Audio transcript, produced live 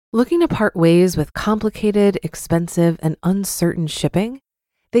Looking to part ways with complicated, expensive, and uncertain shipping?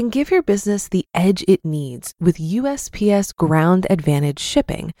 Then give your business the edge it needs with USPS Ground Advantage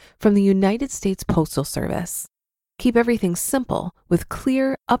shipping from the United States Postal Service. Keep everything simple with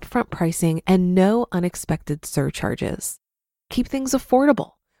clear, upfront pricing and no unexpected surcharges. Keep things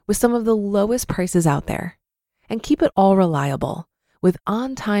affordable with some of the lowest prices out there. And keep it all reliable with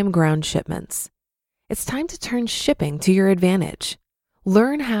on-time ground shipments. It's time to turn shipping to your advantage.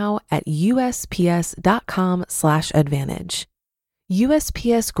 Learn how at USPS.com/advantage.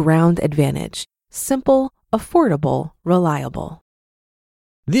 USPS Ground Advantage. Simple, affordable, reliable.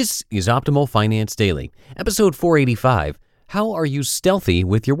 This is Optimal Finance Daily, episode 485, How Are You Stealthy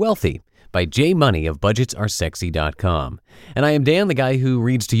with Your Wealthy? By J Money of BudgetsAreSexy.com. And I am Dan, the guy who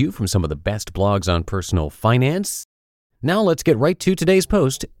reads to you from some of the best blogs on personal finance. Now let's get right to today's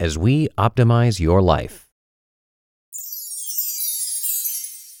post as we optimize your life.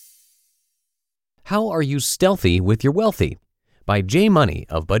 How Are You Stealthy with Your Wealthy? By J Money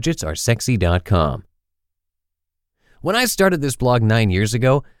of BudgetsAreSexy.com. When I started this blog 9 years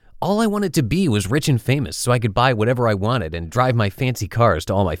ago, all I wanted to be was rich and famous so I could buy whatever I wanted and drive my fancy cars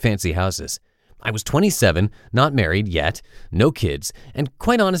to all my fancy houses. I was 27, not married yet, no kids, and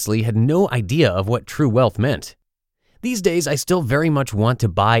quite honestly had no idea of what true wealth meant. These days, I still very much want to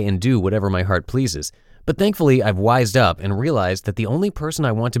buy and do whatever my heart pleases, but thankfully I've wised up and realized that the only person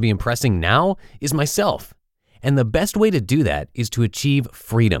I want to be impressing now is myself. And the best way to do that is to achieve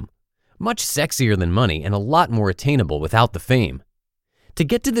freedom. Much sexier than money and a lot more attainable without the fame. To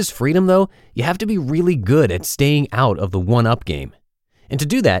get to this freedom, though, you have to be really good at staying out of the one-up game. And to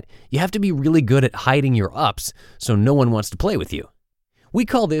do that, you have to be really good at hiding your ups so no one wants to play with you. We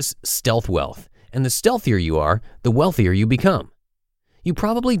call this stealth wealth, and the stealthier you are, the wealthier you become. You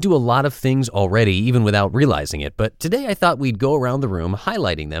probably do a lot of things already even without realizing it, but today I thought we'd go around the room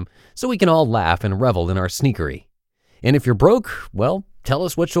highlighting them so we can all laugh and revel in our sneakery. And if you're broke, well, tell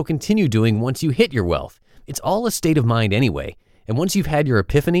us what you'll continue doing once you hit your wealth. It's all a state of mind anyway, and once you've had your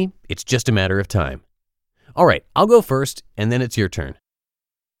epiphany, it's just a matter of time. All right, I'll go first, and then it's your turn.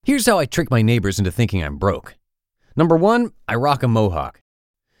 Here's how I trick my neighbors into thinking I'm broke. Number 1, I rock a mohawk.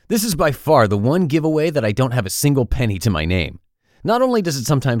 This is by far the one giveaway that I don't have a single penny to my name. Not only does it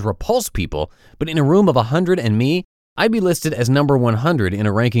sometimes repulse people, but in a room of 100 and me, I'd be listed as number 100 in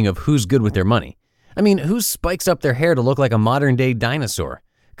a ranking of who's good with their money. I mean, who spikes up their hair to look like a modern-day dinosaur?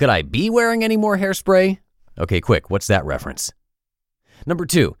 Could I be wearing any more hairspray? Okay, quick, what's that reference? Number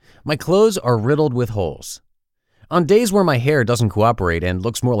 2, my clothes are riddled with holes. On days where my hair doesn't cooperate and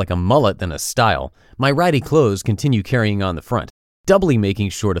looks more like a mullet than a style, my ratty clothes continue carrying on the front, doubly making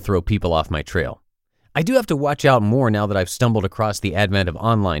sure to throw people off my trail. I do have to watch out more now that I've stumbled across the advent of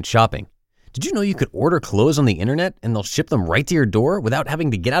online shopping. Did you know you could order clothes on the internet and they'll ship them right to your door without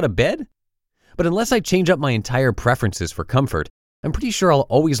having to get out of bed? But unless I change up my entire preferences for comfort, I'm pretty sure I'll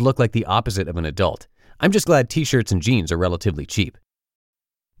always look like the opposite of an adult. I'm just glad t-shirts and jeans are relatively cheap.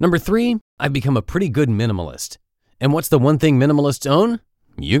 Number 3, I've become a pretty good minimalist. And what's the one thing minimalists own?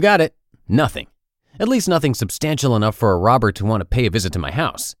 You got it. Nothing. At least nothing substantial enough for a robber to want to pay a visit to my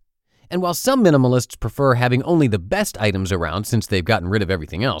house. And while some minimalists prefer having only the best items around since they've gotten rid of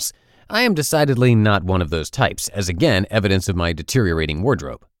everything else, I am decidedly not one of those types, as again, evidence of my deteriorating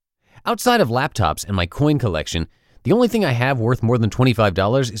wardrobe. Outside of laptops and my coin collection, the only thing I have worth more than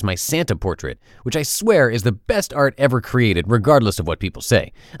 $25 is my Santa portrait, which I swear is the best art ever created, regardless of what people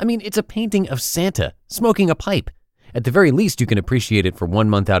say. I mean, it's a painting of Santa smoking a pipe. At the very least, you can appreciate it for 1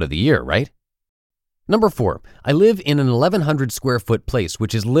 month out of the year, right? Number 4, I live in an 1,100 square foot place,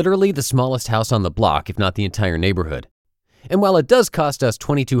 which is literally the smallest house on the block, if not the entire neighborhood. And while it does cost us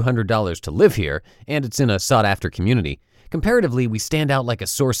 $2,200 to live here, and it's in a sought-after community, comparatively, we stand out like a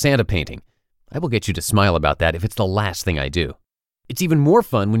sore Santa painting. I will get you to smile about that if it's the last thing I do. It's even more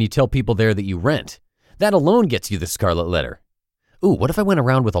fun when you tell people there that you rent. That alone gets you the scarlet letter. Ooh, what if I went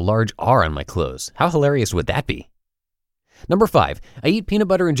around with a large R on my clothes? How hilarious would that be? Number 5, I eat peanut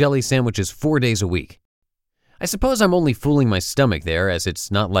butter and jelly sandwiches 4 days a week. I suppose I'm only fooling my stomach there, as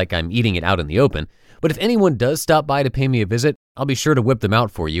it's not like I'm eating it out in the open, but if anyone does stop by to pay me a visit, I'll be sure to whip them out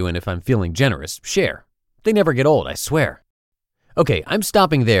for you, and if I'm feeling generous, share. They never get old, I swear. Okay, I'm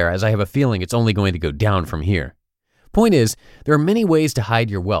stopping there as I have a feeling it's only going to go down from here. Point is, there are many ways to hide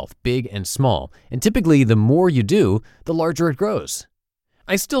your wealth, big and small, and typically the more you do, the larger it grows.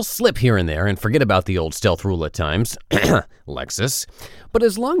 I still slip here and there and forget about the old stealth rule at times, Lexus, but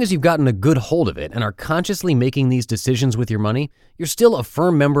as long as you've gotten a good hold of it and are consciously making these decisions with your money, you're still a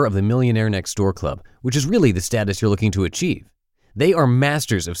firm member of the Millionaire Next Door Club, which is really the status you're looking to achieve. They are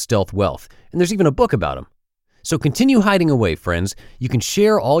masters of stealth wealth, and there's even a book about them. So continue hiding away, friends. You can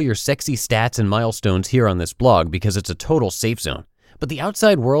share all your sexy stats and milestones here on this blog because it's a total safe zone. But the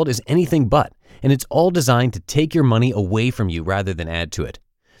outside world is anything but, and it's all designed to take your money away from you rather than add to it.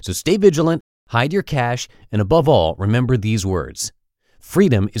 So stay vigilant, hide your cash, and above all, remember these words.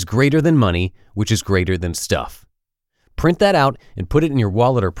 Freedom is greater than money, which is greater than stuff. Print that out and put it in your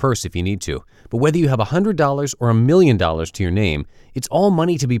wallet or purse if you need to. But whether you have $100 or $1 million to your name, it's all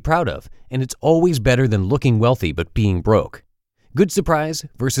money to be proud of, and it's always better than looking wealthy but being broke. Good surprise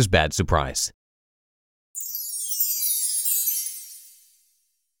versus bad surprise.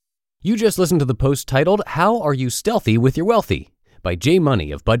 You just listened to the post titled, How Are You Stealthy with Your Wealthy? By J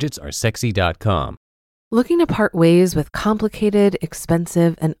Money of BudgetsAreSexy.com. Looking to part ways with complicated,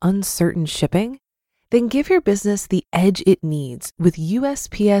 expensive, and uncertain shipping? Then give your business the edge it needs with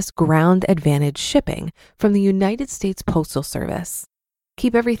USPS Ground Advantage shipping from the United States Postal Service.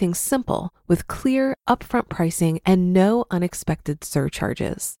 Keep everything simple with clear, upfront pricing and no unexpected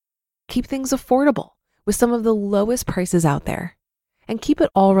surcharges. Keep things affordable with some of the lowest prices out there. And keep it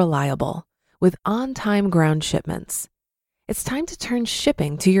all reliable with on-time ground shipments. It's time to turn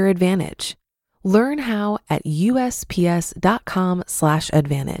shipping to your advantage. Learn how at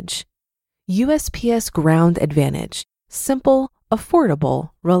USPS.com/advantage. USPS Ground Advantage. Simple,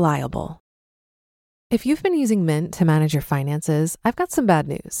 affordable, reliable. If you've been using Mint to manage your finances, I've got some bad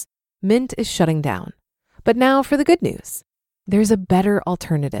news. Mint is shutting down. But now for the good news. There's a better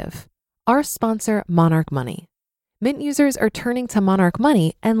alternative. Our sponsor, Monarch Money. Mint users are turning to Monarch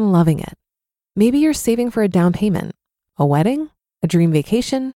Money and loving it. Maybe you're saving for a down payment, a wedding, a dream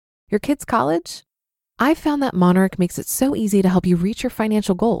vacation, your kids' college. I've found that Monarch makes it so easy to help you reach your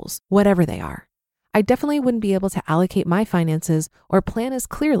financial goals, whatever they are. I definitely wouldn't be able to allocate my finances or plan as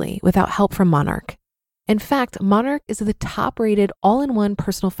clearly without help from Monarch. In fact, Monarch is the top-rated all-in-one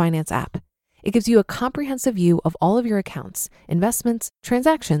personal finance app. It gives you a comprehensive view of all of your accounts, investments,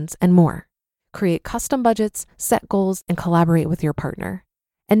 transactions, and more. Create custom budgets, set goals, and collaborate with your partner.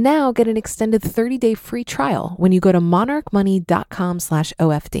 And now get an extended 30-day free trial when you go to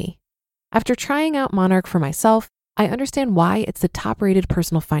monarchmoney.com/OFD. After trying out Monarch for myself, I understand why it's the top-rated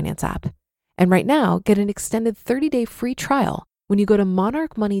personal finance app. And right now, get an extended 30-day free trial when you go to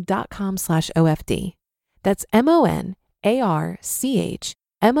monarchmoney.com/OFD. That's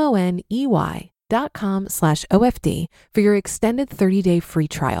monarchmoney.com/OFD for your extended 30-day free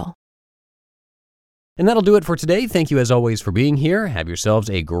trial. And that'll do it for today. Thank you as always for being here. Have yourselves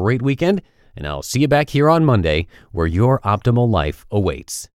a great weekend, and I'll see you back here on Monday where your optimal life awaits.